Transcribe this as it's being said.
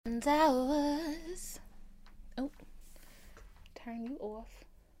And I was... Oh, turn you off.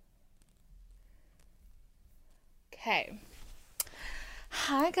 Okay.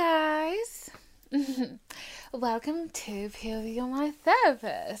 Hi, guys. Welcome to POV, You're My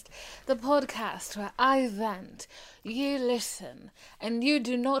Therapist, the podcast where I vent, you listen, and you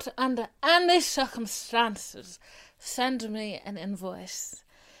do not, under any circumstances, send me an invoice.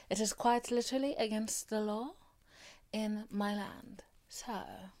 It is quite literally against the law in my land. So,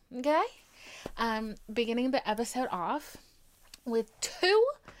 okay, I'm beginning the episode off with 2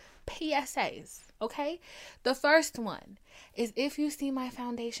 PSAs, okay? The first one is, if you see my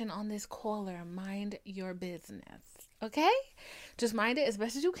foundation on this collar, mind your business, okay? Just mind it as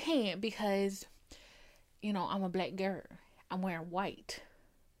best as you can because, you know, I'm a black girl. I'm wearing white.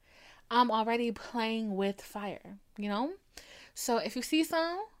 I'm already playing with fire, you know? So if you see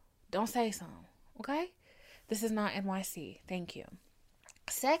some, don't say some, okay? This is not NYC. Thank you.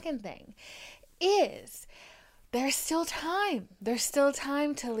 Second thing is, there's still time. There's still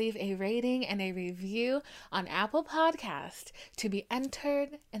time to leave a rating and a review on Apple Podcast to be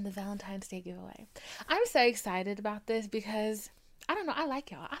entered in the Valentine's Day giveaway. I'm so excited about this because, I don't know, I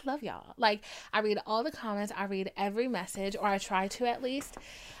like y'all. I love y'all. Like, I read all the comments. I read every message, or I try to at least.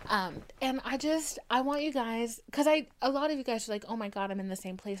 And I want you guys, because a lot of you guys are like, oh my God, I'm in the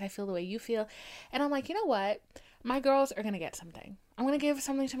same place. I feel the way you feel. And I'm like, you know what? My girls are going to get something. I'm going to give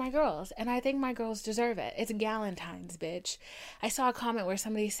something to my girls, and I think my girls deserve it. It's Galentine's, bitch. I saw a comment where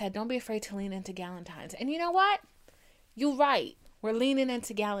somebody said, don't be afraid to lean into Galentine's. And you know what? You're right. We're leaning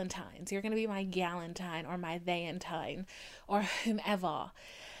into Galentine's. You're going to be my Galentine or my Thayentine or whomever.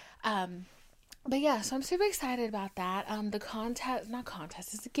 But yeah, so I'm super excited about that. The not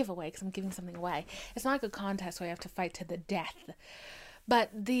contest, it's a giveaway because I'm giving something away. It's not like a contest where you have to fight to the death.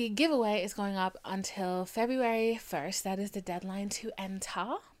 But the giveaway is going up until February 1st. That is the deadline to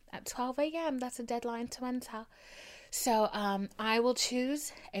enter at 12 a.m. That's the deadline to enter. So I will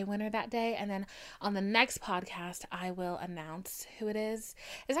choose a winner that day. And then on the next podcast, I will announce who it is.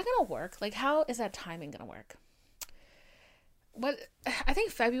 Is that going to work? Like, how is that timing going to work? I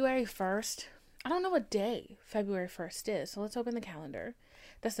think February 1st. I don't know what day February 1st is. So let's open the calendar.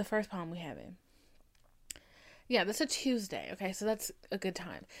 That's the first palm we have in. Yeah, that's a Tuesday. Okay, so that's a good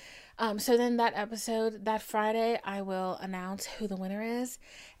time. So then that episode, that Friday, I will announce who the winner is,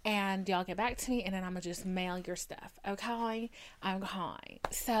 and y'all get back to me, and then I'm going to just mail your stuff. Okay?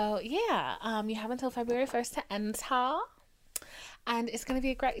 So, yeah, you have until February 1st to enter, and it's going to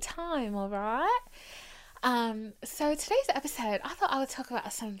be a great time, all right? So today's episode, I thought I would talk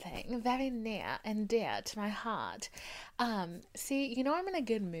about something very near and dear to my heart. See, you know I'm in a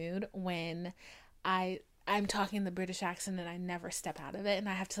good mood when I'm talking the British accent and I never step out of it, and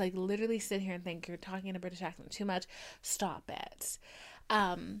I have to like literally sit here and think, you're talking a British accent too much, stop it.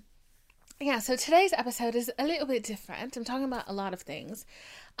 Yeah, so today's episode is a little bit different. I'm talking about a lot of things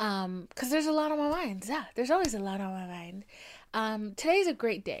because there's a lot on my mind. Yeah, there's always a lot on my mind. Today's a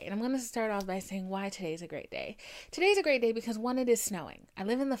great day, and I'm going to start off by saying why today's a great day. Today's a great day because, one, it is snowing. I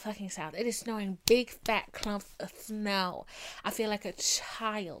live in the fucking South. It is snowing big, fat clumps of snow. I feel like a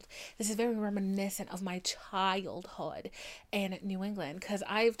child. This is very reminiscent of my childhood in New England, because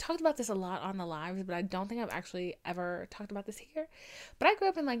I've talked about this a lot on the lives, but I don't think I've actually ever talked about this here. But I grew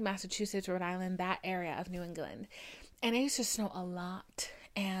up in like Massachusetts, Rhode Island, that area of New England, and it used to snow a lot,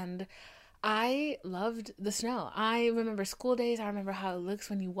 and I loved the snow. I remember school days. I remember how it looks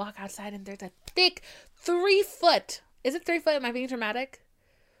when you walk outside and there's a thick 3 foot. Is it 3 foot? Am I being dramatic?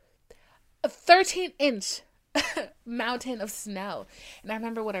 A 13-inch mountain of snow. And I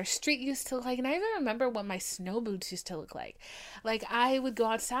remember what our street used to look like. And I even remember what my snow boots used to look like. Like, I would go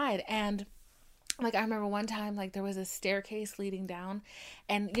outside and, like, I remember one time, like, there was a staircase leading down,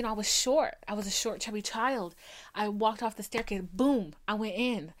 and, you know, I was short. I was a short, chubby child. I walked off the staircase, boom, I went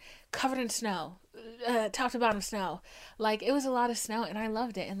in, covered in snow, top to bottom snow. Like, it was a lot of snow, and I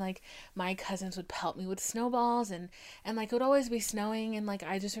loved it. And, like, my cousins would pelt me with snowballs, and like, it would always be snowing, and, like,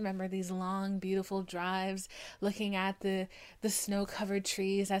 I just remember these long, beautiful drives, looking at the snow-covered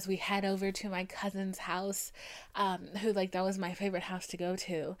trees as we head over to my cousin's house, who, like, that was my favorite house to go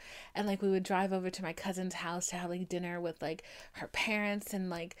to. And, like, we would drive over to my cousin's house to have, like, dinner with, like, her parents, and,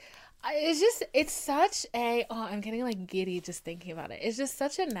 like, it's such a, I'm getting like giddy just thinking about it. It's just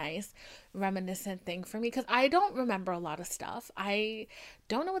such a nice reminiscent thing for me, because I don't remember a lot of stuff. I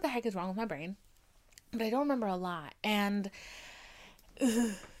don't know what the heck is wrong with my brain, but I don't remember a lot. And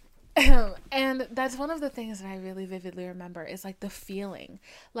and that's one of the things that I really vividly remember is like the feeling.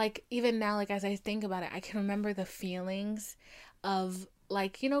 Like, even now, like, as I think about it, I can remember the feelings of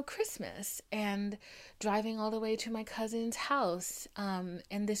like, Christmas and driving all the way to my cousin's house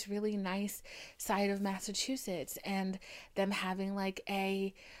in this really nice side of Massachusetts, and them having like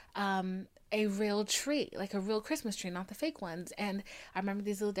a real tree, like a real Christmas tree, not the fake ones. And I remember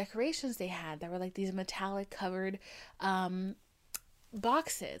these little decorations they had that were like these metallic covered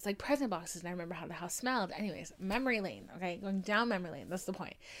boxes, like present boxes. And I remember how the house smelled. Anyways, memory lane, okay? Going down memory lane. That's the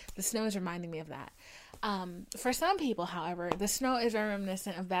point. The snow is reminding me of that. For some people, however, the snow is very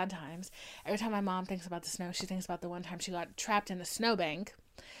reminiscent of bad times. Every time my mom thinks about the snow, she thinks about the one time she got trapped in a snowbank,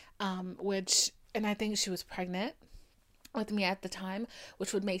 and I think she was pregnant with me at the time,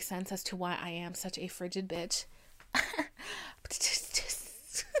 which would make sense as to why I am such a frigid bitch.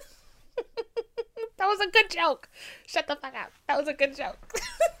 That was a good joke. Shut the fuck up. That was a good joke.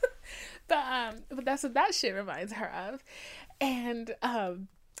 But that's what that shit reminds her of. And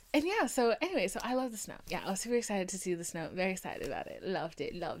yeah, so anyway, so I love the snow. Yeah, I was super excited to see the snow. Very excited about it. Loved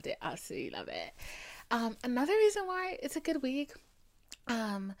it. Absolutely love it. Another reason why it's a good week,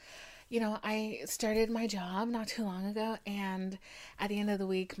 I started my job not too long ago, and at the end of the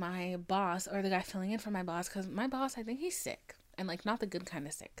week, my boss, or the guy filling in for my boss, because my boss, I think he's sick, and like not the good kind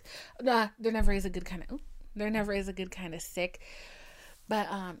of sick. There never is a good kind of sick, but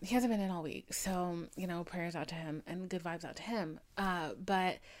he hasn't been in all week, so prayers out to him and good vibes out to him.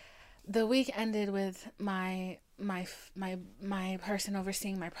 But the week ended with my person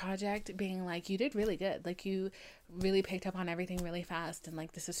overseeing my project being like, you did really good. Like, you really picked up on everything really fast, and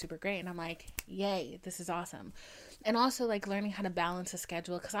like, this is super great. And I'm like, yay, this is awesome. And also like learning how to balance a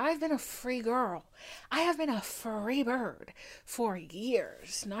schedule, because I've been a free girl. I have been a free bird for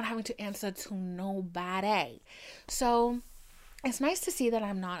years, not having to answer to nobody. So it's nice to see that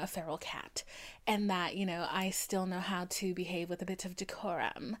I'm not a feral cat, and that, I still know how to behave with a bit of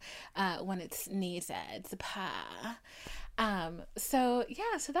decorum when it's needed. So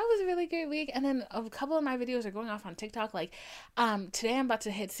that was a really great week. And then a couple of my videos are going off on TikTok. Like, today I'm about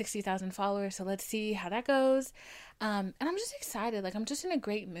to hit 60,000 followers, so let's see how that goes. And I'm just excited. Like, I'm just in a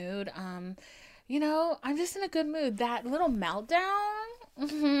great mood. I'm just in a good mood. That little meltdown,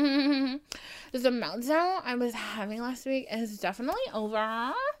 the meltdown I was having last week is definitely over.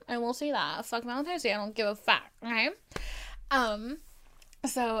 I will say that. Fuck Valentine's Day. I don't give a fuck. Okay.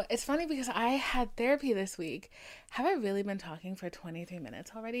 So it's funny because I had therapy this week. Have I really been talking for 23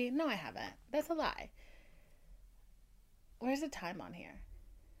 minutes already? No, I haven't. That's a lie. Where's the time on here?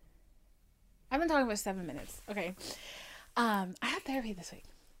 I've been talking for 7 minutes. Okay. I had therapy this week.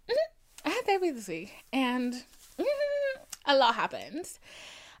 And a lot happens.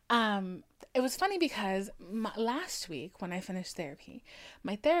 It was funny because last week when I finished therapy,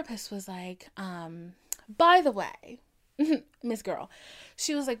 my therapist was like, by the way, Miss Girl,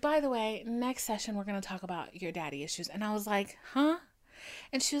 she was like, by the way, next session we're going to talk about your daddy issues. And I was like, huh?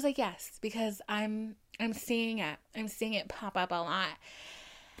 And she was like, yes, because I'm seeing it pop up a lot.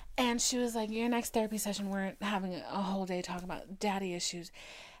 And she was like, your next therapy session, we're having a whole day talking about daddy issues.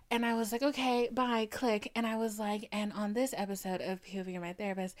 And I was like, okay, bye, click. And I was like, and on this episode of POV, You're My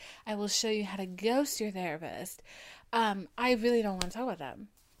Therapist, I will show you how to ghost your therapist. I really don't want to talk about that.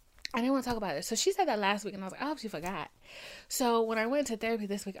 I didn't want to talk about it. So she said that last week, and I was like, I hope she forgot. So when I went to therapy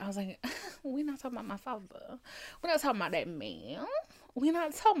this week, I was like, we're not talking about my father. We're not talking about that man. We're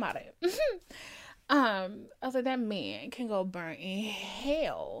not talking about it. I was like, that man can go burn in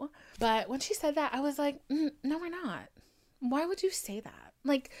hell. But when she said that, I was like, no, we're not. Why would you say that?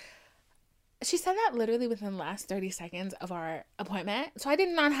 Like, she said that literally within the last 30 seconds of our appointment. So I did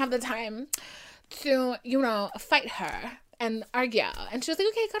not have the time to, fight her and argue. And she was like,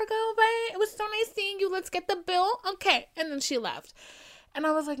 okay, gotta go, bye. It was so nice seeing you. Let's get the bill. Okay. And then she left. And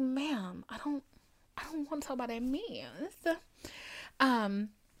I was like, ma'am, I don't want to talk about that man.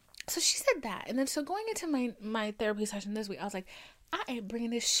 So she said that. And then so going into my therapy session this week, I was like, I ain't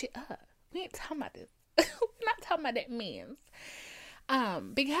bringing this shit up. We ain't talking about this. We're not talking about that means.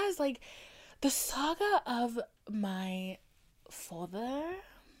 Because like the saga of my father,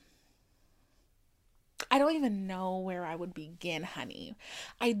 I don't even know where I would begin, honey.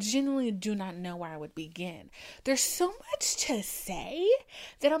 I genuinely do not know where I would begin. There's so much to say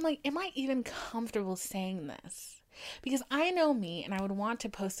that I'm like, am I even comfortable saying this? Because I know me, and I would want to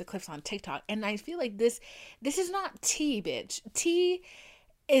post the clips on TikTok, and I feel like this is not tea, bitch. Tea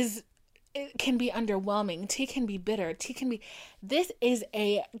is, it can be underwhelming. Tea can be bitter. This is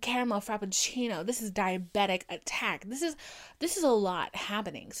a caramel frappuccino. This is diabetic attack. This is a lot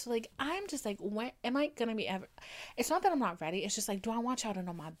happening. So like, I'm just like, when am I gonna be ever? It's not that I'm not ready. It's just like, do I want y'all to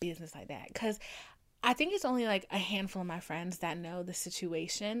know my business like that? Because I think it's only like a handful of my friends that know the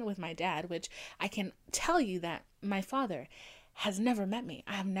situation with my dad, which I can tell you that my father has never met me.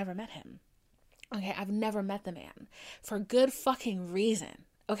 I have never met him. Okay, I've never met the man for good fucking reason.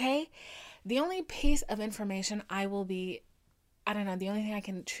 Okay, the only piece of information I don't know, the only thing I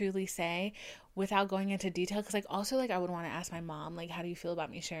can truly say without going into detail, because like also like I would want to ask my mom, like, how do you feel about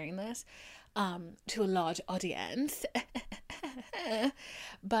me sharing this to a large audience?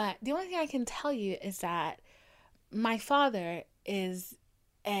 But the only thing I can tell you is that my father is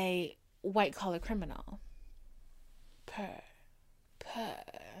a white collar criminal. Purr.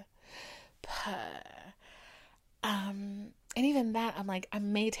 And even that, I'm like, I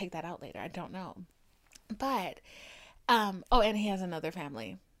may take that out later. I don't know. But, and he has another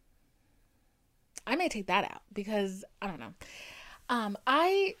family. I may take that out because I don't know.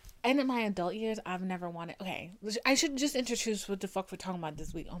 And in my adult years, I've never wanted, okay, I should just introduce what the fuck we're talking about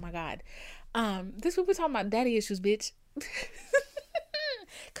this week. Oh my God. This week we're talking about daddy issues, bitch.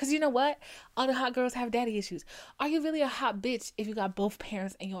 Because you know what? All the hot girls have daddy issues. Are you really a hot bitch if you got both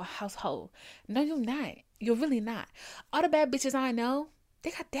parents in your household? No, you're not. You're really not. All the bad bitches I know,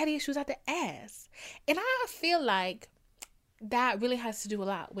 they got daddy issues out the ass. And I feel like that really has to do a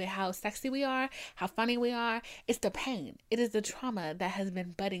lot with how sexy we are, how funny we are. It's the pain. It is the trauma that has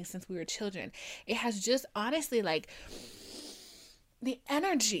been budding since we were children. It has just honestly, like, the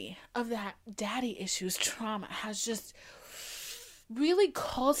energy of that daddy issues trauma has just really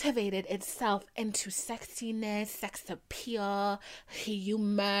cultivated itself into sexiness, sex appeal,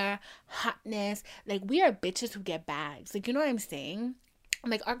 humor, hotness. Like, we are bitches who get bags. Like, you know what I'm saying?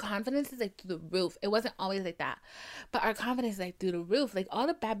 Like, our confidence is like through the roof. It wasn't always like that, but our confidence is like through the roof. Like, all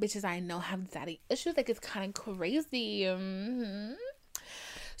the bad bitches I know have daddy issues. Like, it's kind of crazy.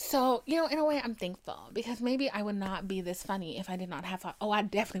 So, you know, in a way, I'm thankful because maybe I would not be this funny if I did not have. I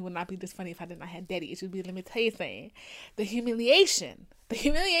definitely would not be this funny if I did not have daddy issues. Let me tell you something. The humiliation,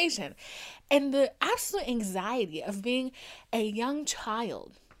 and the absolute anxiety of being a young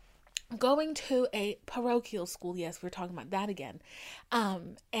child going to a parochial school. Yes, we're talking about that again.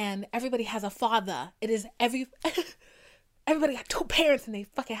 And everybody has a father. It is everybody got two parents in their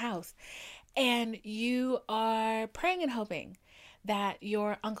fucking house, and you are praying and hoping that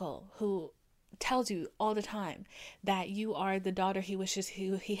your uncle, who tells you all the time that you are the daughter he wishes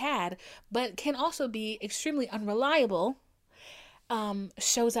he had, but can also be extremely unreliable,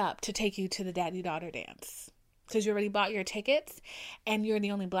 shows up to take you to the daddy-daughter dance. Because you already bought your tickets, and you're the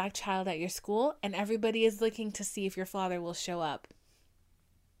only black child at your school, and everybody is looking to see if your father will show up.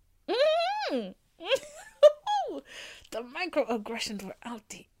 The microaggressions were out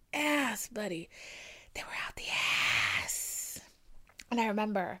the ass, buddy. They were out the ass. And I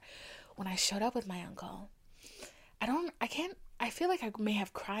remember when I showed up with my uncle, I feel like I may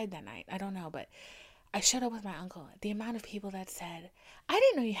have cried that night. I don't know, but I showed up with my uncle. The amount of people that said, I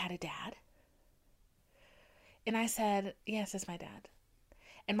didn't know you had a dad. And I said, yes, it's my dad.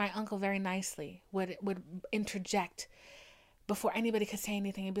 And my uncle very nicely would interject before anybody could say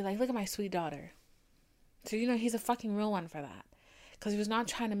anything and be like, look at my sweet daughter. So, you know, he's a fucking real one for that. Because he was not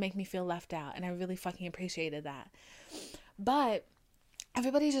trying to make me feel left out. And I really fucking appreciated that. But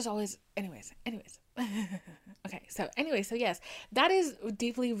everybody's just always, anyways. Okay, so yes, that is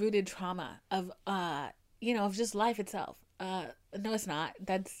deeply rooted trauma of, of just life itself. No, it's not.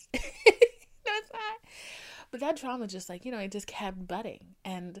 That's, no, it's not. But that trauma just it just kept budding.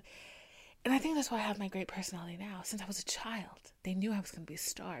 And I think that's why I have my great personality now. Since I was a child, they knew I was going to be a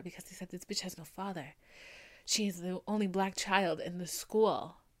star because they said, this bitch has no father. She is the only black child in the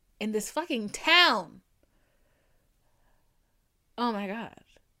school, in this fucking town. Oh my God.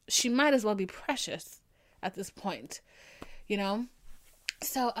 She might as well be precious at this point, you know?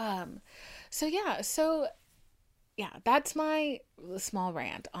 So that's my small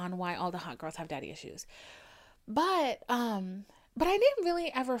rant on why all the hot girls have daddy issues. But I didn't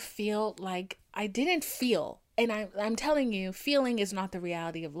really ever feel like I didn't feel, and I'm telling you, feeling is not the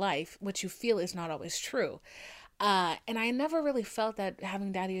reality of life. What you feel is not always true. And I never really felt that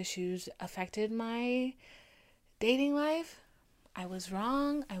having daddy issues affected my dating life. I was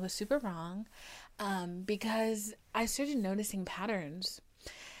wrong. I was super wrong. Because I started noticing patterns.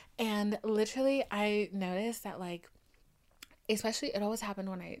 And literally I noticed that, like, especially it always happened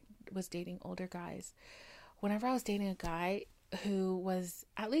when I was dating older guys. Whenever I was dating a guy who was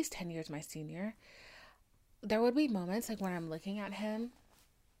at least 10 years my senior, there would be moments like when I'm looking at him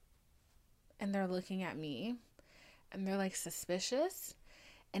and they're looking at me and they're like suspicious.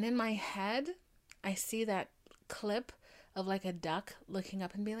 And in my head, I see that clip of like a duck looking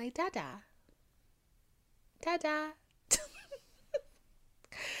up and being like, Dada. Dada.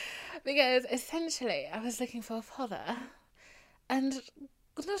 Because essentially I was looking for a father. And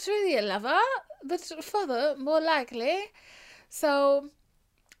not really a lover, but father, more likely. So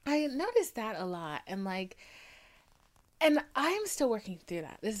I noticed that a lot. And I am still working through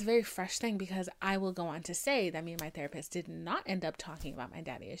that. This is a very fresh thing because I will go on to say that me and my therapist did not end up talking about my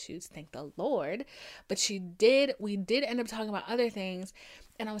daddy issues, thank the Lord. But we did end up talking about other things.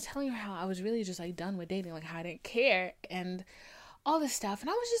 And I was telling her how I was really just like done with dating, like how I didn't care and all this stuff. And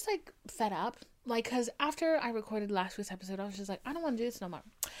I was just like fed up. Like, because after I recorded last week's episode, I was just like, I don't want to do this no more.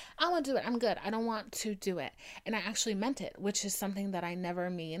 I don't want to do it. I'm good. I don't want to do it. And I actually meant it, which is something that I never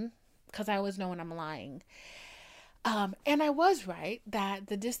mean because I always know when I'm lying. And I was right that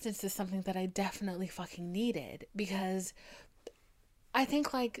the distance is something that I definitely fucking needed because I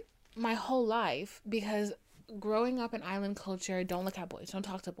think like my whole life, because growing up in island culture, don't look at boys, don't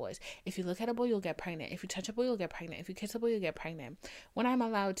talk to boys. If you look at a boy, you'll get pregnant. If you touch a boy, you'll get pregnant. If you kiss a boy, you'll get pregnant. When am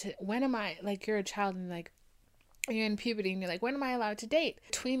I, like, you're a child and like, you're in puberty and you're like, when am I allowed to date?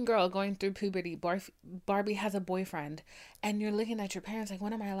 Tween girl going through puberty, Barbie has a boyfriend, and you're looking at your parents like,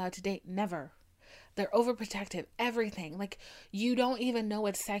 when am I allowed to date? Never. They're overprotective, everything. Like, you don't even know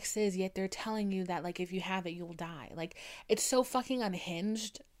what sex is, yet they're telling you that, like, if you have it, you'll die. Like, it's so fucking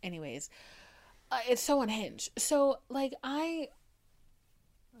unhinged. Anyways, it's so unhinged. So, like, that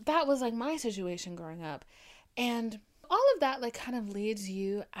was, like, my situation growing up. And all of that, like, kind of leads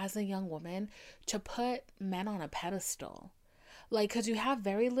you as a young woman to put men on a pedestal. Like, because you have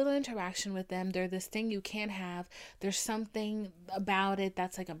very little interaction with them. They're this thing you can't have. There's something about it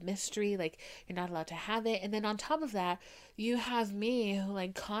that's like a mystery. Like, you're not allowed to have it. And then on top of that, you have me who,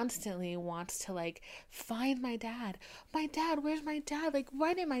 like, constantly wants to, like, find my dad. My dad, where's my dad? Like,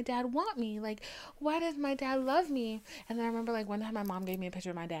 why didn't my dad want me? Like, why does my dad love me? And then I remember, like, one time my mom gave me a picture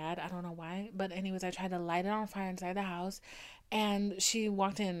of my dad. I don't know why. But anyways, I tried to light it on fire inside the house. And she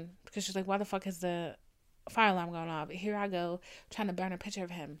walked in because she's like, why the fuck is the fire alarm going off? Here I go trying to burn a picture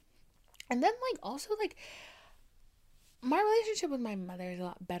of him. And then, like, also, like, my relationship with my mother is a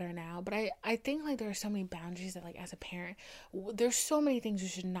lot better now, but I think, like, there are so many boundaries that, like, as a parent, there's so many things you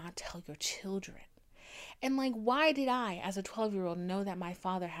should not tell your children. And, like, why did I, as a 12-year-old, know that my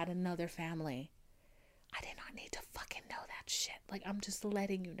father had another family? I did not need to fucking know that shit. Like, I'm just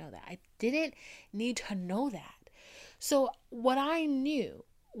letting you know that. I didn't need to know that. So what I knew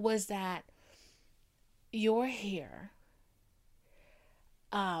was that you're here.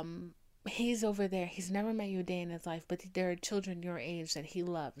 He's over there. He's never met you a day in his life, but there are children your age that he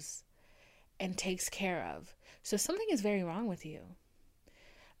loves and takes care of. So something is very wrong with you.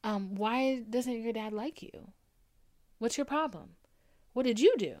 Why doesn't your dad like you? What's your problem? What did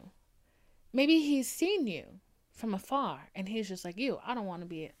you do? Maybe he's seen you from afar and he's just like, I don't want to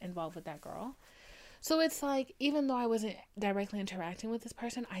be involved with that girl. So it's like, even though I wasn't directly interacting with this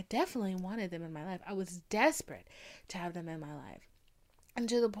person, I definitely wanted them in my life. I was desperate to have them in my life. And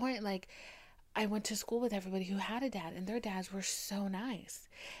to the point, like, I went to school with everybody who had a dad, and their dads were so nice.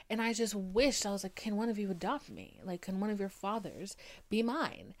 And I just wished, I was like, can one of you adopt me? Like, can one of your fathers be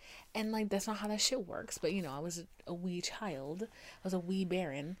mine? And, like, that's not how that shit works. But, I was a wee child. I was a wee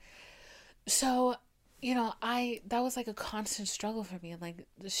baron. So, that was, like, a constant struggle for me. Like,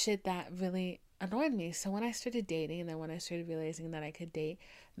 the shit that really annoyed me. So when I started dating, and then when I started realizing that I could date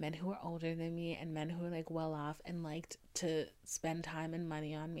men who were older than me and men who were, like, well off and liked to spend time and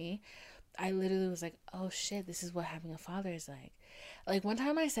money on me, I literally was like, oh shit, this is what having a father is like. Like, one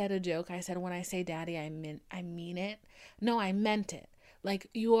time I said a joke. I said, when I say daddy, I mean it. No, I meant it. Like,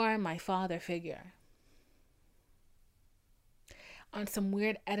 you are my father figure. On some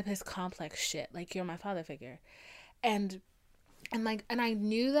weird Oedipus complex shit. Like, you're my father figure. And I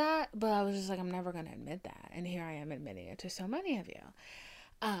knew that, but I was just like, I'm never going to admit that. And here I am admitting it to so many of you.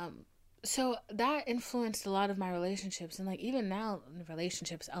 So that influenced a lot of my relationships. And, like, even now,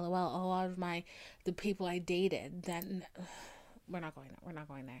 relationships, LOL, a lot of the people I dated, then we're not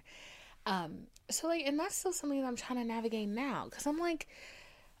going there. So, like, and that's still something that I'm trying to navigate now. Because I'm like,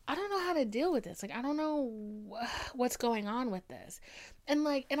 I don't know how to deal with this. Like, I don't know what's going on with this. And,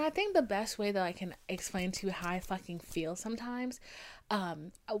 like, and I think the best way that I can explain to you how I fucking feel sometimes,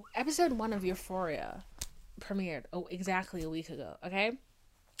 episode 1 of Euphoria premiered exactly a week ago, okay?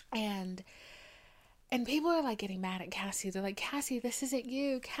 And people are, like, getting mad at Cassie. They're like, Cassie, this isn't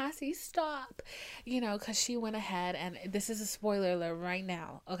you. Cassie, stop. Because she went ahead, and this is a spoiler alert right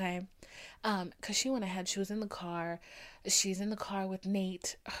now, okay? Because she went ahead, she was in the car. She's in the car with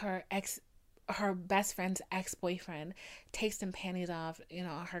Nate, her best friend's ex-boyfriend, takes them panties off.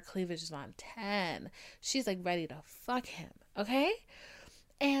 Her cleavage is on 10. She's, like, ready to fuck him, okay?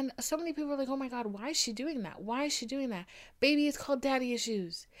 And so many people are like, oh my God, why is she doing that? Why is she doing that? Baby, it's called daddy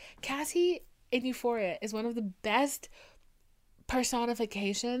issues. Cassie in Euphoria is one of the best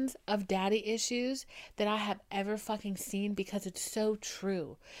personifications of daddy issues that I have ever fucking seen, because it's so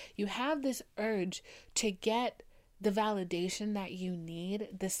true. You have this urge to get the validation that you need,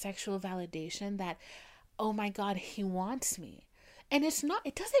 the sexual validation that, oh my God, he wants me. And it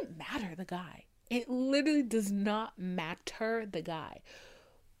doesn't matter the guy. It literally does not matter the guy.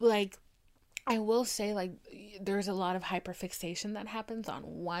 Like, I will say, like, there's a lot of hyperfixation that happens on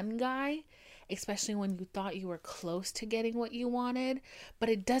one guy, especially when you thought you were close to getting what you wanted, but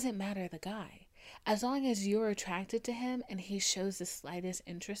it doesn't matter the guy. As long as you're attracted to him and he shows the slightest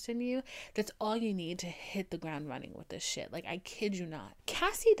interest in you, that's all you need to hit the ground running with this shit. Like, I kid you not.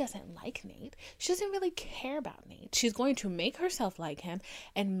 Cassie doesn't like Nate. She doesn't really care about Nate. She's going to make herself like him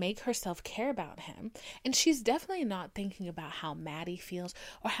and make herself care about him. And she's definitely not thinking about how Maddie feels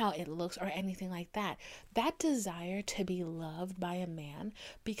or how it looks or anything like that. That desire to be loved by a man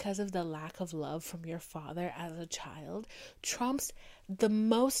because of the lack of love from your father as a child trumps the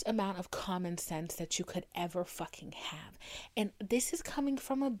most amount of common sense that you could ever fucking have. And this is coming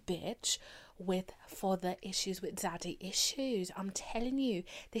from a bitch for the issues with daddy issues. I'm telling you,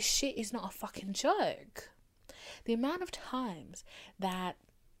 this shit is not a fucking joke. The amount of times that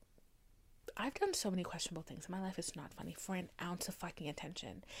I've done so many questionable things in my life, it's not funny, for an ounce of fucking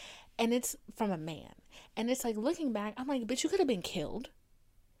attention. And it's from a man. And it's like, looking back, I'm like, bitch, you could have been killed.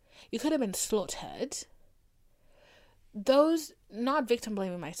 You could have been slaughtered. Those, not victim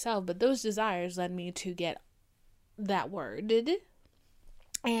blaming myself, but those desires led me to get that worded.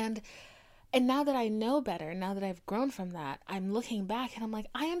 And now that I know better, now that I've grown from that, I'm looking back and I'm like,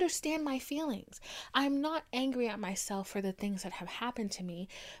 I understand my feelings. I'm not angry at myself for the things that have happened to me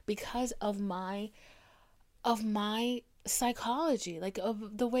because of my psychology, like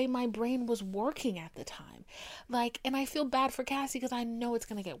of the way my brain was working at the time. Like, and I feel bad for Cassie because I know it's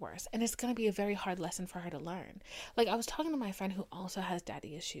going to get worse and it's going to be a very hard lesson for her to learn. Like, I was talking to my friend who also has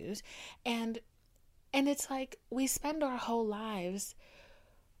daddy issues, and it's like, we spend our whole lives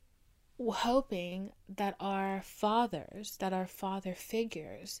hoping that our father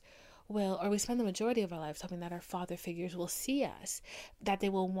figures or we spend the majority of our lives hoping that our father figures will see us, that they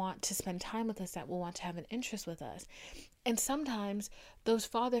will want to spend time with us, that will want to have an interest with us. And sometimes those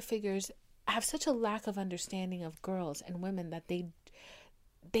father figures have such a lack of understanding of girls and women that they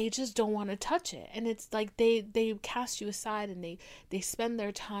just don't want to touch it. And it's like they cast you aside and they spend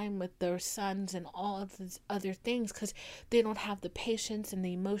their time with their sons and all of these other things because they don't have the patience and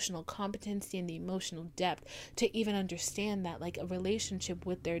the emotional competency and the emotional depth to even understand that, like, a relationship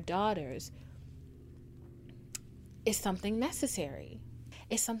with their daughters is something necessary.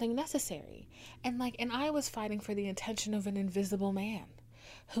 And I was fighting for the attention of an invisible man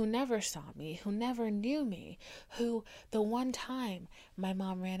who never saw me, who never knew me, who the one time my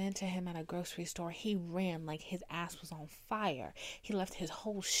mom ran into him at a grocery store, he ran like his ass was on fire. He left his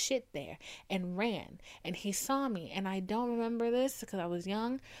whole shit there and ran, and he saw me, and I don't remember this because I was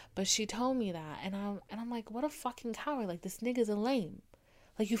young, but she told me that, and I'm like, what a fucking coward. Like, this nigga's a lame.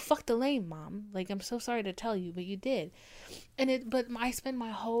 Like, you fucked a lame, Mom. Like, I'm so sorry to tell you, but you did. But I spent my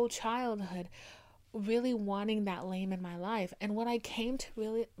whole childhood really wanting that lame in my life. And what I came to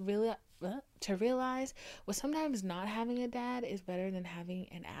realize was sometimes not having a dad is better than having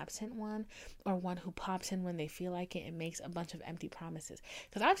an absent one, or one who pops in when they feel like it and makes a bunch of empty promises.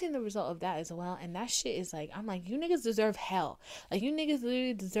 Because I've seen the result of that as well, and that shit is like, I'm like, you niggas deserve hell. Like, you niggas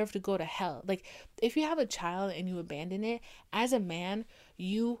literally deserve to go to hell. Like, if you have a child and you abandon it, as a man,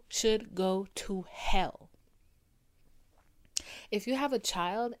 you should go to hell. If you have a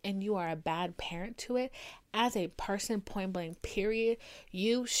child and you are a bad parent to it, as a person, point blank, period,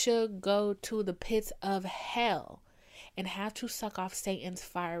 you should go to the pits of hell and have to suck off Satan's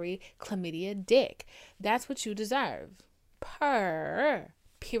fiery chlamydia dick. That's what you deserve.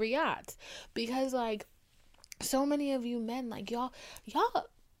 Period. Because, like, so many of you men, like, y'all,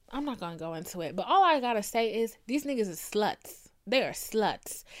 I'm not gonna go into it, but all I gotta say is these niggas is sluts. They are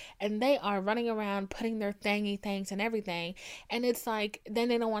sluts, and they are running around putting their thingy things and everything, and it's like, then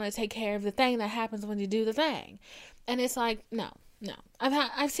they don't want to take care of the thing that happens when you do the thing. And it's like, no,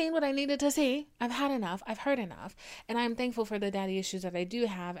 I've seen what I needed to see. I've had enough. I've heard enough, and I'm thankful for the daddy issues that I do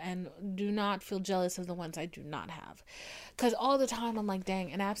have, and do not feel jealous of the ones I do not have, because all the time I'm like,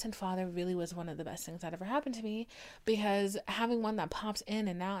 dang, an absent father really was one of the best things that ever happened to me, because having one that pops in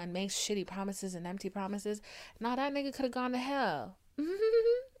and out and makes shitty promises and empty promises, that nigga could have gone to hell.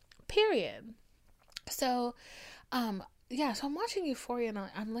 Period. So yeah, so I'm watching Euphoria and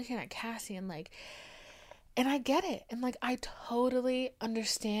I'm looking at Cassie and like, and I get it. And like, I totally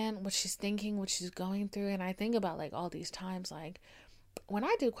understand what she's thinking, what she's going through. And I think about like all these times, like when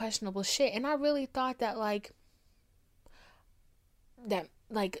I do questionable shit, and I really thought that like, that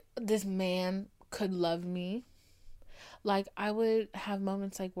like this man could love me. Like I would have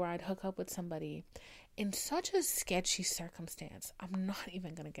moments like where I'd hook up with somebody in such a sketchy circumstance. I'm not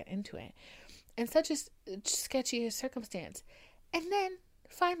even going to get into it. In such a sketchy circumstance. And then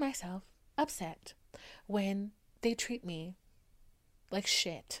find myself upset when they treat me like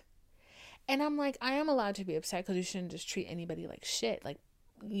shit. And I'm like, I am allowed to be upset because you shouldn't just treat anybody like shit. Like,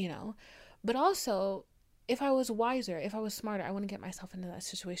 you know. But also, if I was wiser, if I was smarter, I wouldn't get myself into that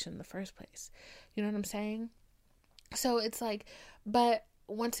situation in the first place. You know what I'm saying? So it's like, but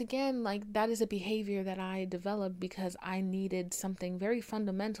once again, like that is a behavior that I developed because I needed something very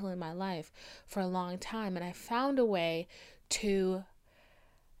fundamental in my life for a long time. And I found a way to,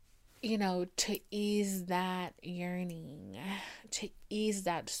 you know, to ease that yearning, to ease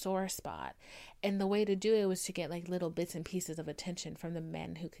that sore spot. And the way to do it was to get like little bits and pieces of attention from the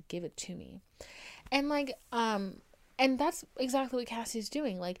men who could give it to me. And like, and that's exactly what Cassie's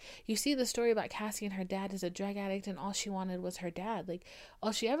doing. Like, you see the story about Cassie and her dad is a drug addict, and all she wanted was her dad. Like,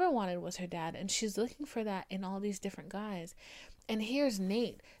 all she ever wanted was her dad, and she's looking for that in all these different guys. And here's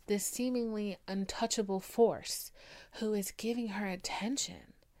Nate, this seemingly untouchable force, who is giving her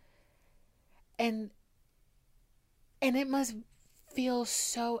attention. And it must feel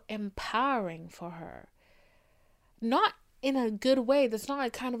so empowering for her. Not in a good way. That's not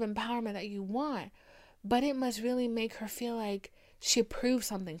a kind of empowerment that you want. But it must really make her feel like she proved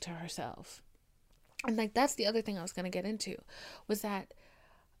something to herself. And like, that's the other thing I was going to get into, was that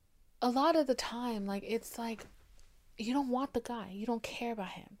a lot of the time, like, it's like, you don't want the guy. You don't care about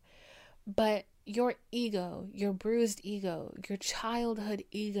him. But your ego, your bruised ego, your childhood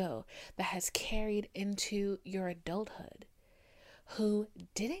ego that has carried into your adulthood, who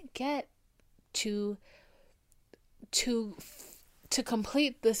didn't get to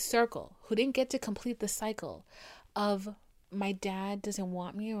complete the circle, who didn't get to complete the cycle of, my dad doesn't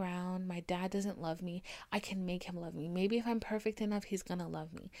want me around, my dad doesn't love me, I can make him love me. Maybe if I'm perfect enough, he's gonna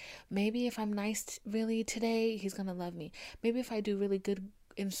love me. Maybe if I'm nice really today, he's gonna love me. Maybe if I do really good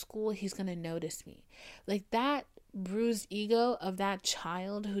in school, he's gonna notice me. Like, that bruised ego of that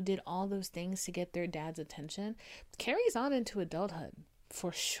child who did all those things to get their dad's attention carries on into adulthood,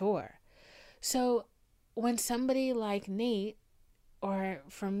 for sure. So when somebody like Nate, or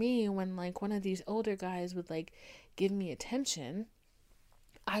for me, when like one of these older guys would like give me attention,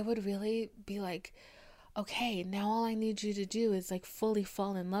 I would really be like, okay, now all I need you to do is like fully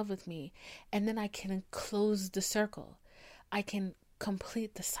fall in love with me. And then I can close the circle. I can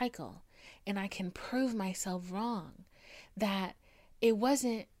complete the cycle. And I can prove myself wrong. That it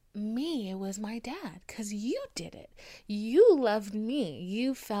wasn't me, it was my dad. Because you did it. You loved me.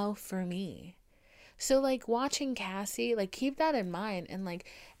 You fell for me. So like, watching Cassie, like, keep that in mind, and like,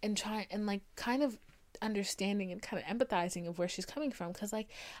 and try and like kind of understanding and kind of empathizing of where she's coming from. Because like,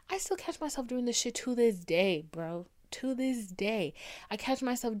 I still catch myself doing this shit to this day, bro. To this day, I catch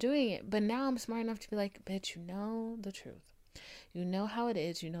myself doing it. But now I'm smart enough to be like, bitch, you know the truth. You know how it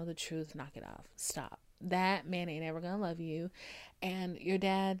is. You know the truth. Knock it off. Stop. That man ain't ever gonna love you. And your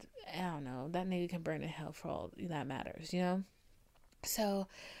dad, I don't know, that nigga can burn in hell for all that matters, you know? So,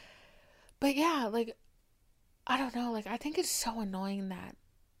 but yeah, like, I don't know, like, I think it's so annoying that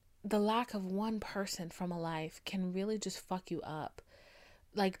the lack of one person from a life can really just fuck you up,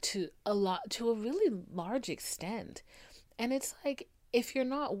 like, to a really large extent. And it's like, if you're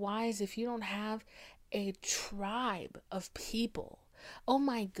not wise, if you don't have a tribe of people, oh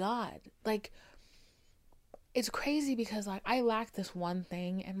my God, like, it's crazy because like, I lacked this one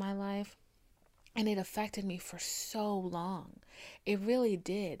thing in my life, and it affected me for so long. It really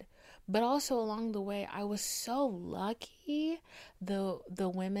did. But also along the way, I was so lucky, the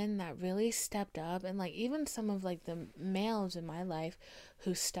women that really stepped up, and like even some of like the males in my life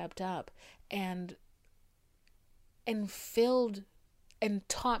who stepped up and filled and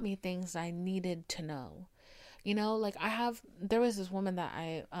taught me things I needed to know. You know, like there was this woman that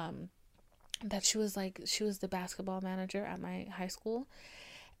that she was the basketball manager at my high school.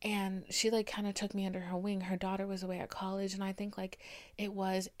 And she like kind of took me under her wing. Her daughter was away at college, and I think like it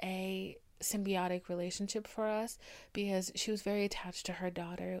was a symbiotic relationship for us because she was very attached to her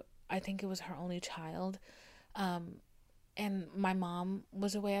daughter. I think it was her only child. And my mom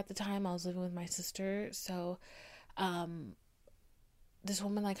was away at the time. I was living with my sister. So this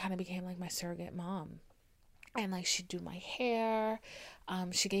woman like kind of became like my surrogate mom. And like, she'd do my hair.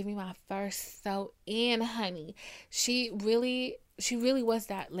 She gave me my first sew-in, honey. She really was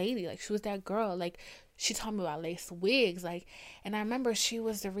that lady. Like, she was that girl. Like, she taught me about lace wigs. Like, and I remember she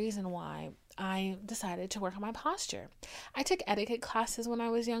was the reason why I decided to work on my posture. I took etiquette classes when I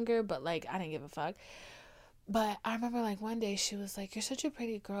was younger, but like, I didn't give a fuck. But I remember like one day she was like, "You're such a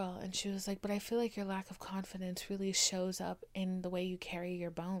pretty girl." And she was like, "But I feel like your lack of confidence really shows up in the way you carry your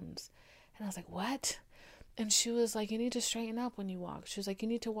bones." And I was like, "What?" And she was like, "You need to straighten up when you walk." She was like, "You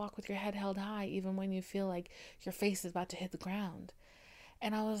need to walk with your head held high even when you feel like your face is about to hit the ground."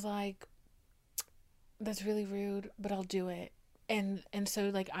 And I was like, "That's really rude, but I'll do it." And so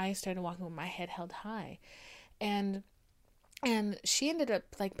like I started walking with my head held high. And she ended up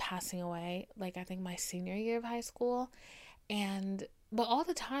like passing away, like I think my senior year of high school. And but all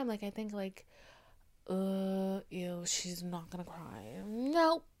the time, like I think like, ew, she's not gonna cry.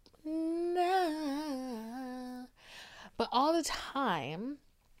 Nope. No. But all the time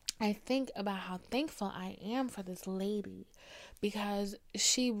I think about how thankful I am for this lady, because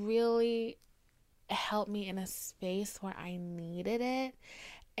she really helped me in a space where I needed it.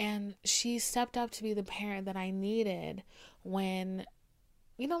 And she stepped up to be the parent that I needed when,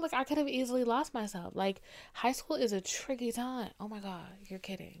 like I could have easily lost myself. Like, high school is a tricky time. Oh my God, you're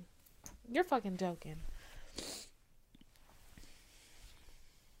kidding. You're fucking joking.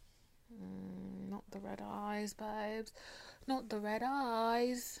 Not the red eyes, babes. Not the red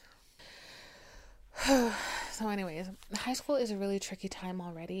eyes. So anyways, high school is a really tricky time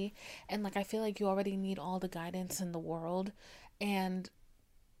already. And like, I feel like you already need all the guidance in the world. And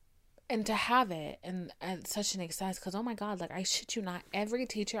to have it and at such an extent, because oh my God, like I shit you not, every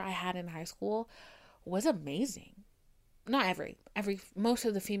teacher I had in high school was amazing. Not every, most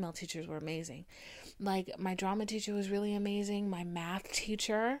of the female teachers were amazing. Like my drama teacher was really amazing. My math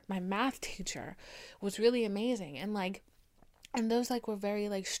teacher was really amazing. And those like were very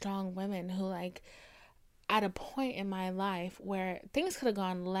like strong women who like at a point in my life where things could have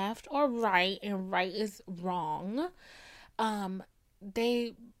gone left or right, and right is wrong.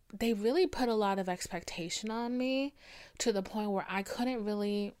 They really put a lot of expectation on me to the point where I couldn't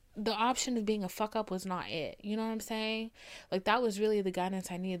really, the option of being a fuck up was not it. You know what I'm saying? Like that was really the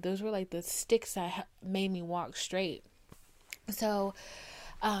guidance I needed. Those were like the sticks that made me walk straight. So,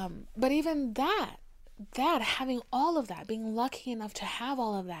 but even that having all of that, being lucky enough to have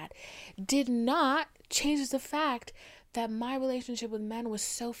all of that, did not change the fact that my relationship with men was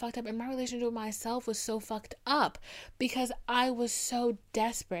so fucked up, and my relationship with myself was so fucked up, because I was so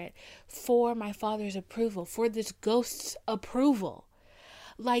desperate for my father's approval, for this ghost's approval.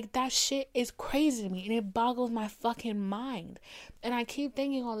 Like, that shit is crazy to me, and it boggles my fucking mind. And I keep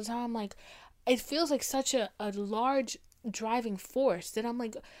thinking all the time, like, it feels like such a large driving force that I'm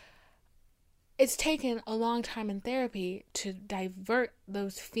like, it's taken a long time in therapy to divert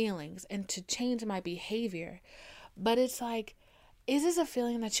those feelings and to change my behavior. But it's like, is this a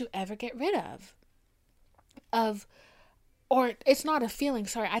feeling that you ever get rid of? Or it's not a feeling,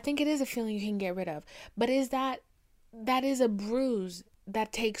 sorry. I think it is a feeling you can get rid of. But that is a bruise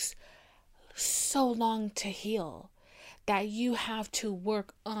that takes so long to heal, that you have to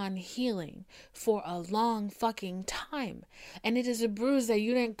work on healing for a long fucking time. And it is a bruise that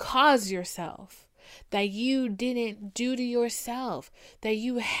you didn't cause yourself, that you didn't do to yourself, that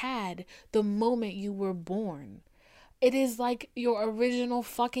you had the moment you were born. It is like your original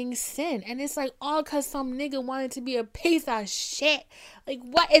fucking sin. And it's like all because some nigga wanted to be a piece of shit. Like,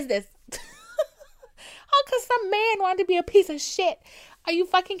 what is this? All because some man wanted to be a piece of shit. Are you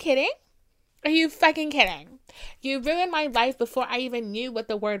fucking kidding? Are you fucking kidding? You ruined my life before I even knew what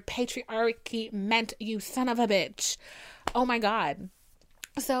the word patriarchy meant, you son of a bitch. Oh my God.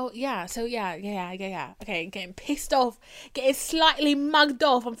 So yeah. Okay, getting pissed off, getting slightly mugged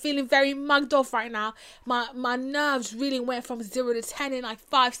off. I'm feeling very mugged off right now. My nerves really went from 0 to 10 in like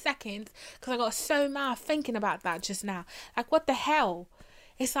 5 seconds, because I got so mad thinking about that just now. Like, what the hell?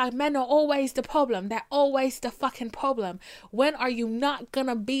 It's like men are always the problem. They're always the fucking problem. When are you not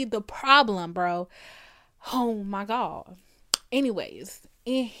gonna be the problem, bro? Oh my God. Anyways,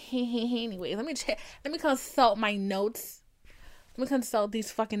 let me consult my notes. Let me consult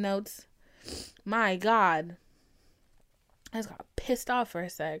these fucking notes. My God. I just got pissed off for a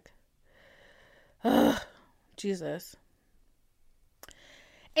sec. Ugh. Jesus.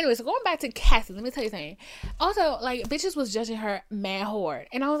 Anyway, so going back to Cassie, let me tell you something. Also, like, bitches was judging her mad hard.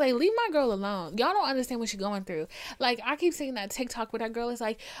 And I was like, leave my girl alone. Y'all don't understand what she's going through. Like, I keep seeing that TikTok where that girl is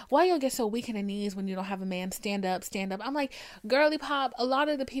like, why y'all get so weak in the knees when you don't have a man? Stand up, stand up. I'm like, girly pop, a lot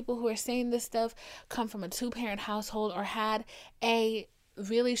of the people who are saying this stuff come from a 2-parent household or had a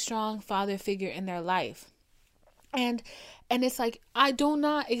really strong father figure in their life. And it's like, I do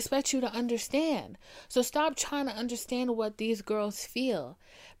not expect you to understand. So stop trying to understand what these girls feel.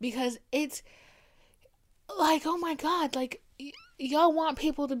 Because it's like, oh my God, like, y'all want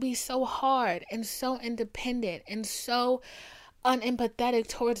people to be so hard and so independent and so unempathetic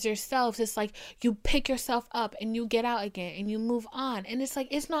towards yourselves. It's like you pick yourself up and you get out again and you move on. And it's like,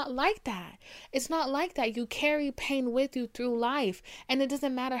 it's not like that. It's not like that. You carry pain with you through life. And it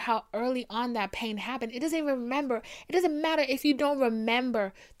doesn't matter how early on that pain happened. It doesn't matter if you don't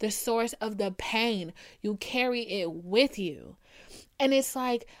remember the source of the pain. You carry it with you. And it's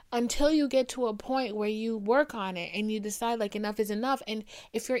like, until you get to a point where you work on it and you decide like enough is enough. And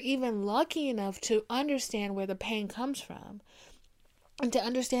if you're even lucky enough to understand where the pain comes from, and to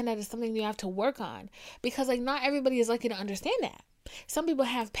understand that it's something you have to work on, because like not everybody is lucky to understand that. Some people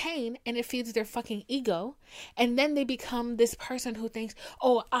have pain and it feeds their fucking ego, and then they become this person who thinks,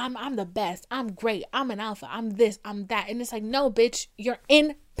 oh, I'm the best, I'm great, I'm an alpha, I'm this, I'm that. And it's like, no, bitch, you're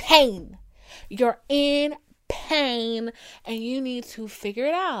in pain. You're in pain and you need to figure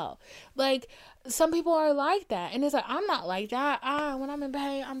it out. Like, some people are like that, and it's like, I'm not like that. When I'm in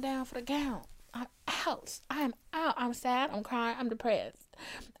pain, I'm down for the count. I'm out. I am out. I'm sad. I'm crying. I'm depressed.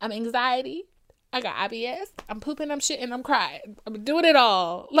 I'm anxiety. I got IBS. I'm pooping. I'm shitting. I'm crying. I'm doing it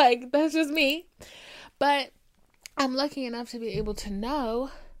all. Like, that's just me. But I'm lucky enough to be able to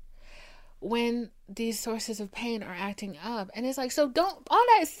know when these sources of pain are acting up. And it's like, so don't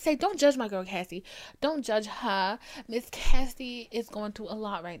judge my girl Cassie. Don't judge her. Miss Cassie is going through a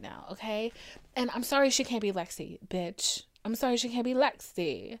lot right now, okay? And I'm sorry she can't be Lexi, bitch. I'm sorry she can't be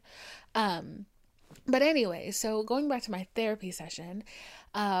Lexi. But anyway, so going back to my therapy session,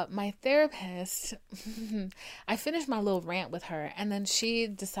 my therapist, I finished my little rant with her, and then she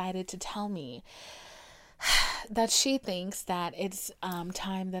decided to tell me that she thinks that it's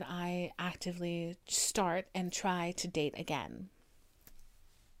time that I actively start and try to date again.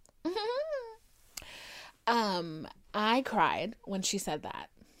 I cried when she said that.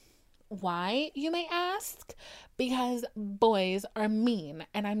 Why, you may ask? Because boys are mean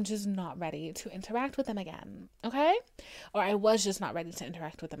and I'm just not ready to interact with them again, okay? Or I was just not ready to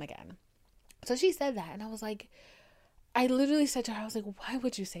interact with them again. So she said that, and I was like, I literally said to her, I was like, why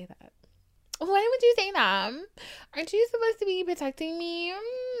would you say that? Why would you say that? Aren't you supposed to be protecting me?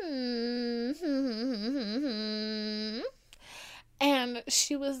 And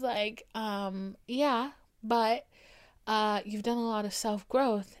she was like, yeah, but you've done a lot of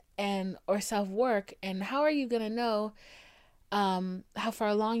self-growth or self-work, and how are you gonna know how far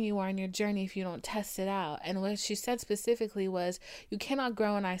along you are in your journey if you don't test it out? And what she said specifically was, you cannot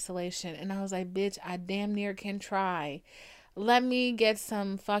grow in isolation. And I was like, bitch, I damn near can try. Let me get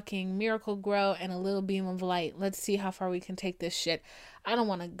some fucking Miracle Grow and a little beam of light. Let's see how far we can take this shit. I don't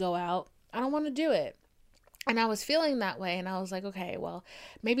want to go out. I don't want to do it. And I was feeling that way, and I was like, okay, well,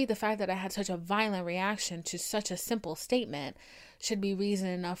 maybe the fact that I had such a violent reaction to such a simple statement should be reason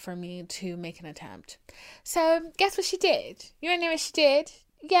enough for me to make an attempt. So, guess what she did? You wanna know what she did?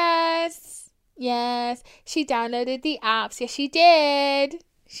 Yes. She downloaded the apps. Yes, she did.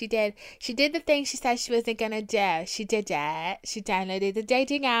 She did the thing she said she wasn't gonna do. She did it. She downloaded the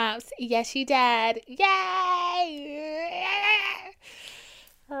dating apps. Yes, she did. Yay!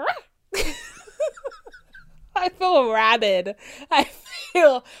 I feel rabid. I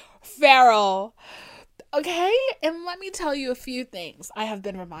feel feral. Okay? And let me tell you a few things I have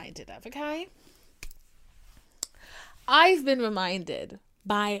been reminded of, okay? I've been on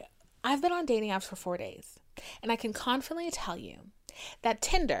dating apps for 4 days. And I can confidently tell you that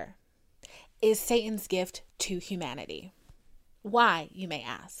Tinder is Satan's gift to humanity. Why, you may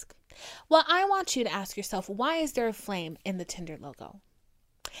ask? Well, I want you to ask yourself, why is there a flame in the Tinder logo?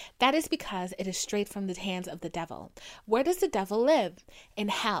 That is because it is straight from the hands of the devil. Where does the devil live? In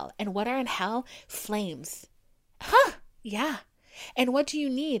hell. And what are in hell? Flames. Huh? Yeah. And what do you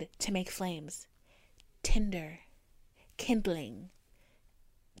need to make flames? Tinder. Kindling.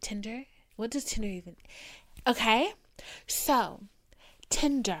 Tinder? What does Tinder even... Okay? So,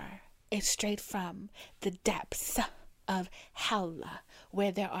 Tinder is straight from the depths of hell,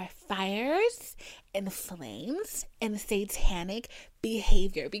 where there are fires and flames and satanic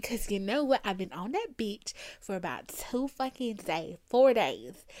behavior. Because you know what? I've been on that beach for about 4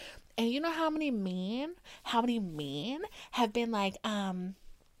 days. And you know how many men have been like, come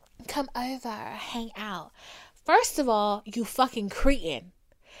over, hang out. First of all, you fucking cretin.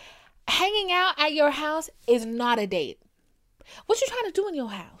 Hanging out at your house is not a date. What you trying to do in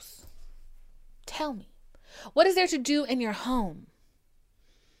your house? Tell me. What is there to do in your home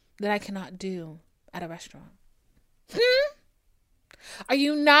that I cannot do at a restaurant? Are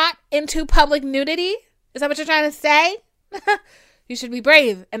you not into public nudity? Is that what you're trying to say? You should be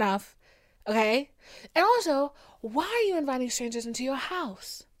brave enough, okay? And also, why are you inviting strangers into your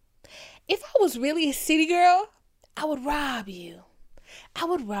house? If I was really a city girl, I would rob you. I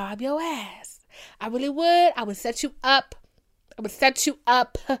would rob your ass. I really would. I would set you up. I would set you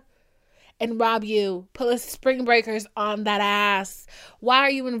up and rob you. Put spring breakers on that ass. Why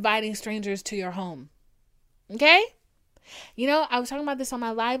are you inviting strangers to your home? Okay? You know, I was talking about this on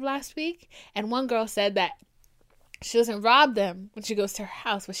my live last week, and one girl said that she doesn't rob them when she goes to her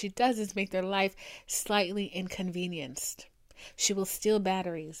house. What she does is make their life slightly inconvenienced. She will steal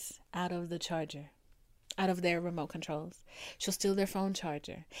batteries out of the charger, out of their remote controls. She'll steal their phone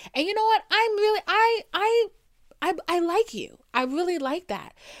charger. And you know what? I like you. I really like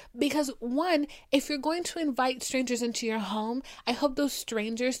that. Because one, if you're going to invite strangers into your home, I hope those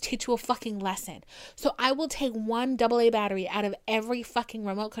strangers teach you a fucking lesson. So I will take one AA battery out of every fucking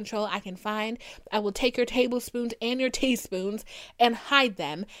remote control I can find. I will take your tablespoons and your teaspoons and hide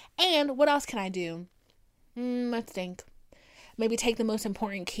them. And what else can I do? Let's think. Maybe take the most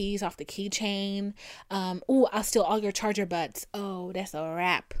important keys off the keychain. I'll steal all your charger butts. Oh, that's a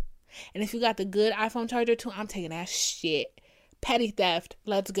wrap. And if you got the good iPhone charger too, I'm taking that shit. Petty theft.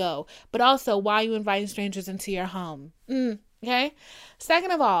 Let's go. But also, why are you inviting strangers into your home? Okay?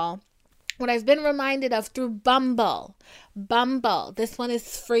 Second of all, what I've been reminded of through Bumble. This one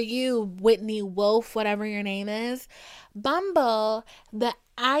is for you, Whitney Wolf, whatever your name is. Bumble, the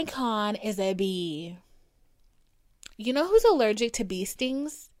icon is a bee. You know who's allergic to bee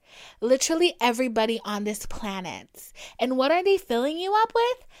stings? Literally everybody on this planet. And what are they filling you up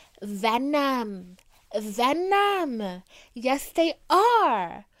with? Venom. Yes, they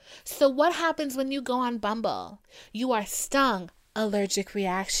are. So what happens when you go on Bumble? You are stung, allergic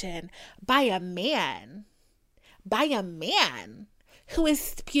reaction, by a man who is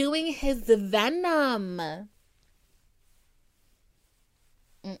spewing his venom.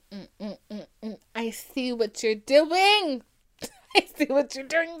 I see what you're doing. I see what you're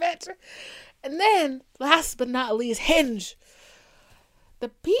doing, bitch. And then, last but not least, Hinge.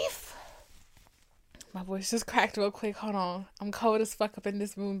 The beef. My voice just cracked real quick. Hold on. I'm cold as fuck up in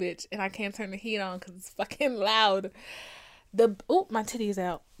this room, bitch. And I can't turn the heat on because it's fucking loud. My titty's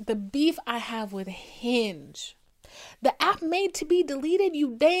out. The beef I have with Hinge. The app made to be deleted,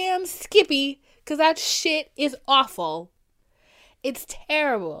 you damn Skippy. Because that shit is awful. It's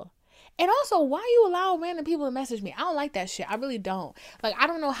terrible. And also, why you allow random people to message me? I don't like that shit. I really don't. Like, I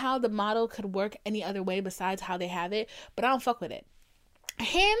don't know how the model could work any other way besides how they have it, but I don't fuck with it.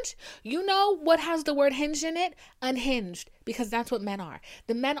 Hinge, you know what has the word hinge in it? Unhinged, because that's what men are.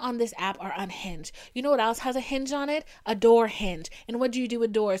 The men on this app are unhinged. You know what else has a hinge on it? A door hinge. And what do you do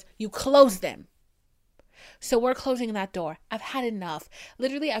with doors? You close them. So we're closing that door. I've had enough.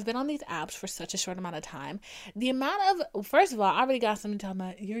 Literally, I've been on these apps for such a short amount of time. The amount of, first of all, I already got something talking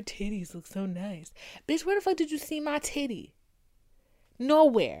about, your titties look so nice. Bitch, where the fuck did you see my titty?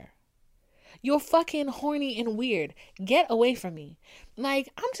 Nowhere. You're fucking horny and weird. Get away from me. Like,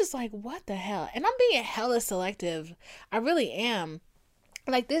 I'm just like, what the hell? And I'm being hella selective. I really am.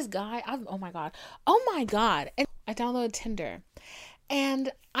 Like, this guy, oh my God. And I downloaded Tinder.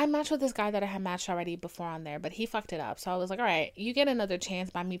 And I matched with this guy that I had matched already before on there, but he fucked it up. So I was like, all right, you get another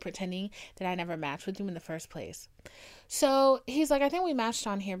chance by me pretending that I never matched with you in the first place. So he's like, I think we matched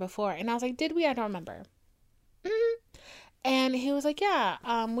on here before. And I was like, did we? I don't remember. And he was like, yeah,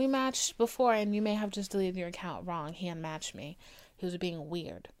 we matched before and you may have just deleted your account wrong. He unmatched me. He was being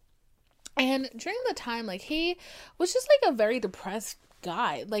weird. And during the time, like, he was just like a very depressed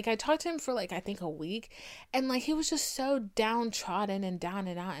guy. Like, I talked to him for like, I think a week, and like, he was just so downtrodden and down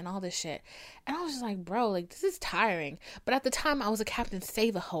and out and all this shit. And I was just like, bro, like, this is tiring. But at the time, I was a Captain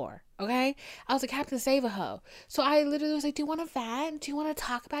Save a Whore. Okay, I was a Captain Save a Hoe. So I literally was like, do you want to vent? Do you want to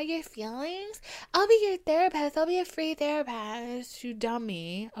talk about your feelings? I'll be your therapist. I'll be a free therapist, you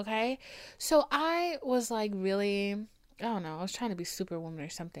dummy. Okay, so I was like, really, I don't know, I was trying to be Superwoman or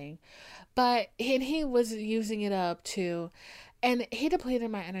something. But he was using it up too. And he depleted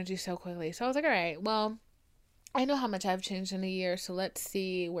my energy so quickly. So I was like, all right, well, I know how much I've changed in a year, so let's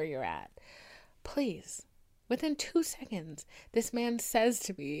see where you're at. Please. Within 2 seconds, this man says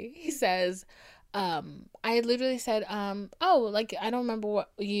to me, he says, I literally said, like, I don't remember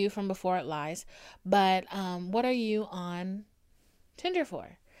what you from before it lies, but what are you on Tinder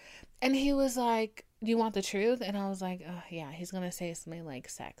for? And he was like, do you want the truth? And I was like, oh, yeah, he's going to say something like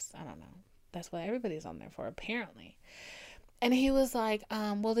sex. I don't know. That's what everybody's on there for, apparently. And he was like,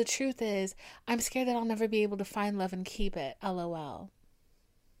 well, the truth is, I'm scared that I'll never be able to find love and keep it. LOL.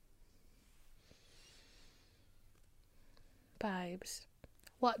 Babes,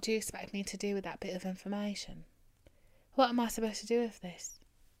 what do you expect me to do with that bit of information? What am I supposed to do with this?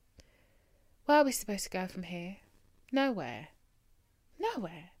 Where are we supposed to go from here? Nowhere.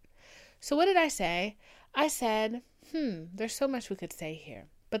 So what did I say? I said, there's so much we could say here.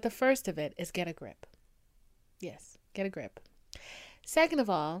 But the first of it is get a grip. Yes, get a grip. Second of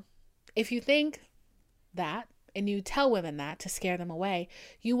all, if you think that and you tell women that to scare them away,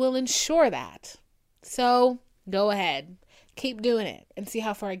 you will ensure that. So go ahead, keep doing it and see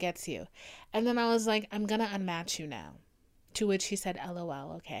how far it gets you. And then I was like, I'm going to unmatch you now. To which he said,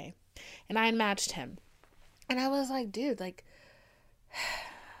 LOL, okay. And I unmatched him. And I was like, dude, like,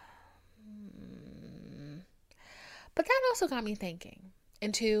 but that also got me thinking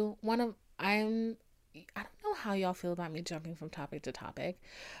into I don't know how y'all feel about me jumping from topic to topic,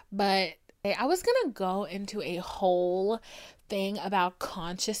 but I was going to go into a whole thing about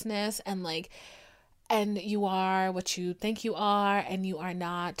consciousness and like, and you are what you think you are, and you are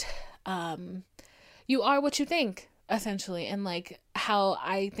not, you are what you think, essentially. And like how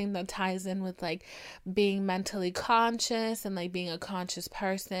I think that ties in with like being mentally conscious and like being a conscious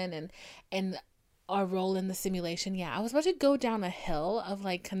person and our role in the simulation. Yeah, I was about to go down a hill of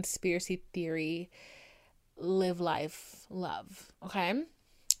like conspiracy theory, live life, love. Okay.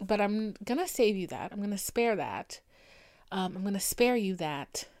 But I'm going to save you that. I'm going to spare that. I'm going to spare you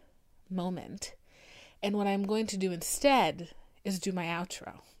that moment. And what I'm going to do instead is do my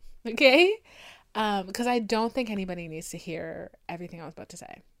outro. Okay? Because I don't think anybody needs to hear everything I was about to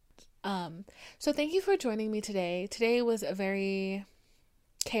say. So thank you for joining me today. Today was a very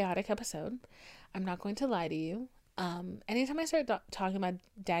chaotic episode. I'm not going to lie to you. Anytime I start talking about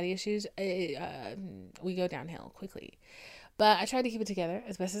daddy issues, we go downhill quickly. But I tried to keep it together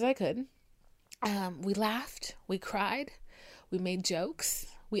as best as I could. We laughed, we cried, we made jokes,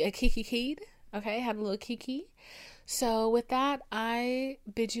 we kiki'd, okay, had a little kiki. So with that, I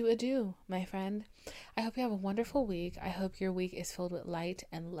bid you adieu, my friend. I hope you have a wonderful week. I hope your week is filled with light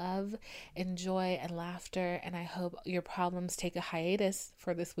and love and joy and laughter. And I hope your problems take a hiatus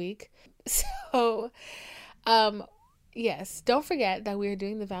for this week. So, yes, don't forget that we're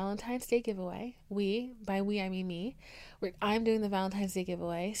doing the Valentine's Day giveaway. By we, I mean me. I'm doing the Valentine's Day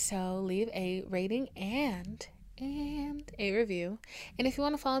giveaway. So leave a rating and a review. And if you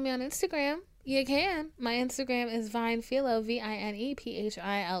want to follow me on Instagram, you can. My Instagram is Vinephilo,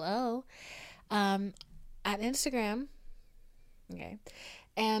 VINEPHILO, at Instagram. Okay.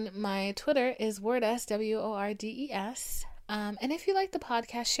 And my Twitter is Wordes, WORDES. And if you like the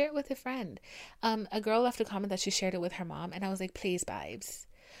podcast, share it with a friend. A girl left a comment that she shared it with her mom, and I was like, please, babes,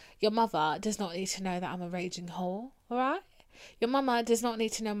 your mother does not need to know that I'm a raging whore, alright? Your mama does not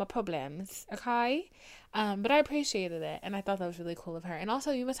need to know my problems, okay? But I appreciated it, and I thought that was really cool of her. And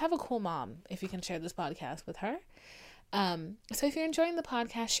also, you must have a cool mom if you can share this podcast with her. So if you're enjoying the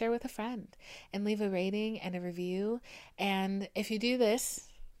podcast, share with a friend and leave a rating and a review. And if you do this,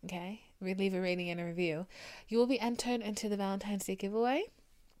 okay, leave a rating and a review, you will be entered into the Valentine's Day giveaway,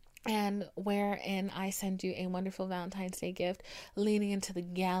 and wherein I send you a wonderful Valentine's Day gift leaning into the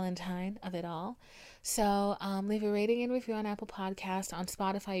galentine of it all. So leave a rating and review on Apple Podcasts. On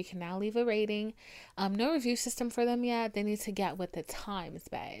Spotify, you can now leave a rating. No review system for them yet. They need to get with the times,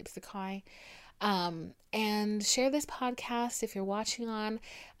 babes, okay? And share this podcast if you're watching on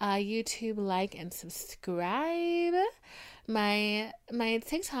YouTube. Like and subscribe. My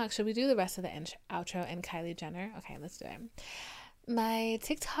TikTok, should we do the rest of the outro and Kylie Jenner? Okay, let's do it. My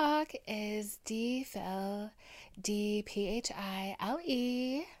TikTok is DPhile.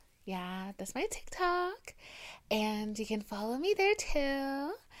 Yeah, that's my TikTok. And you can follow me there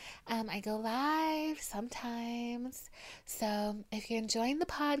too. I go live sometimes. So if you're enjoying the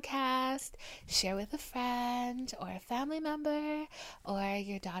podcast, share with a friend or a family member or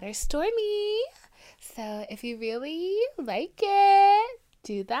your daughter Stormy. So if you really like it,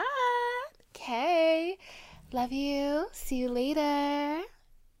 do that. Okay. Love you. See you later.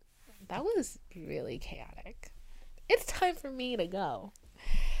 That was really chaotic. It's time for me to go.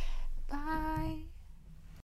 Bye.